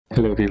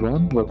Hello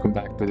everyone, welcome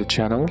back to the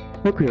channel.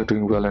 Hope you are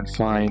doing well and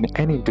fine,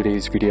 and in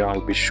today's video I'll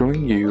be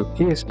showing you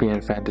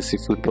ESPN Fantasy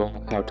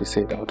Football, how to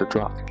set out a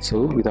draft.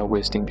 So without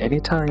wasting any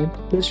time,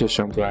 let's just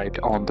jump right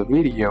on the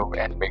video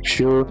and make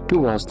sure to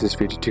watch this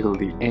video till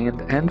the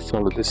end and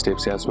follow the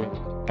steps as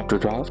well. Auto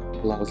draft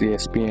allows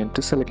ESPN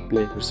to select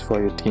players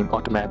for your team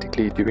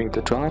automatically during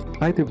the draft,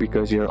 either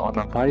because you're on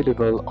a high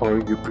level or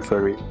you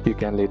prefer it. You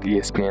can let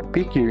ESPN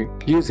pick you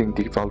using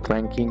default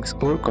rankings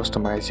or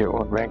customize your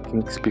own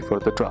rankings before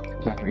the draft.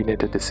 Now, in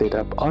order to set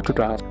up auto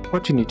draft,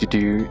 what you need to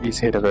do is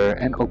head over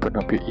and open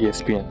up your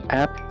ESPN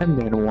app,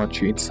 and then once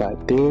you're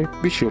inside there,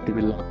 be sure to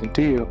be logged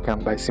into your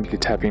account by simply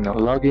tapping on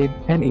login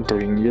and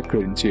entering your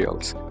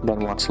credentials. Then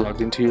once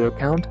logged into your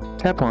account,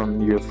 tap on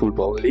your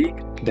football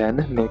league.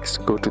 Then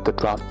next, go to the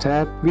draft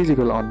tab,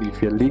 visible only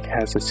if your league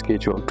has a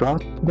scheduled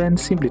draft. Then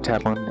simply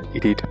tap on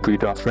edit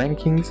pre-draft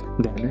rankings,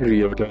 then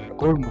reorder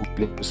or move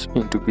players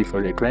into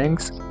preferred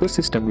ranks. The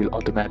system will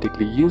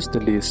automatically use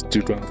the list to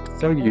draft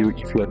for you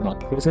if you are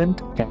not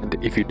present, and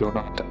if you do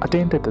not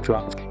attend the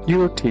draft,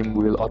 your team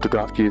will auto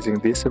draft using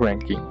these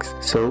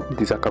rankings. So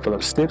these are a couple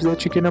of steps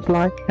that you can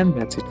apply, and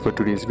that's it for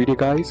today's video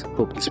guys.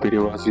 Hope this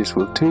video was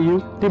useful to you.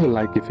 Leave a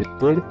like if it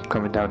did,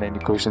 comment down any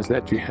questions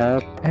that you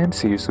have, and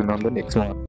see you soon on the next one.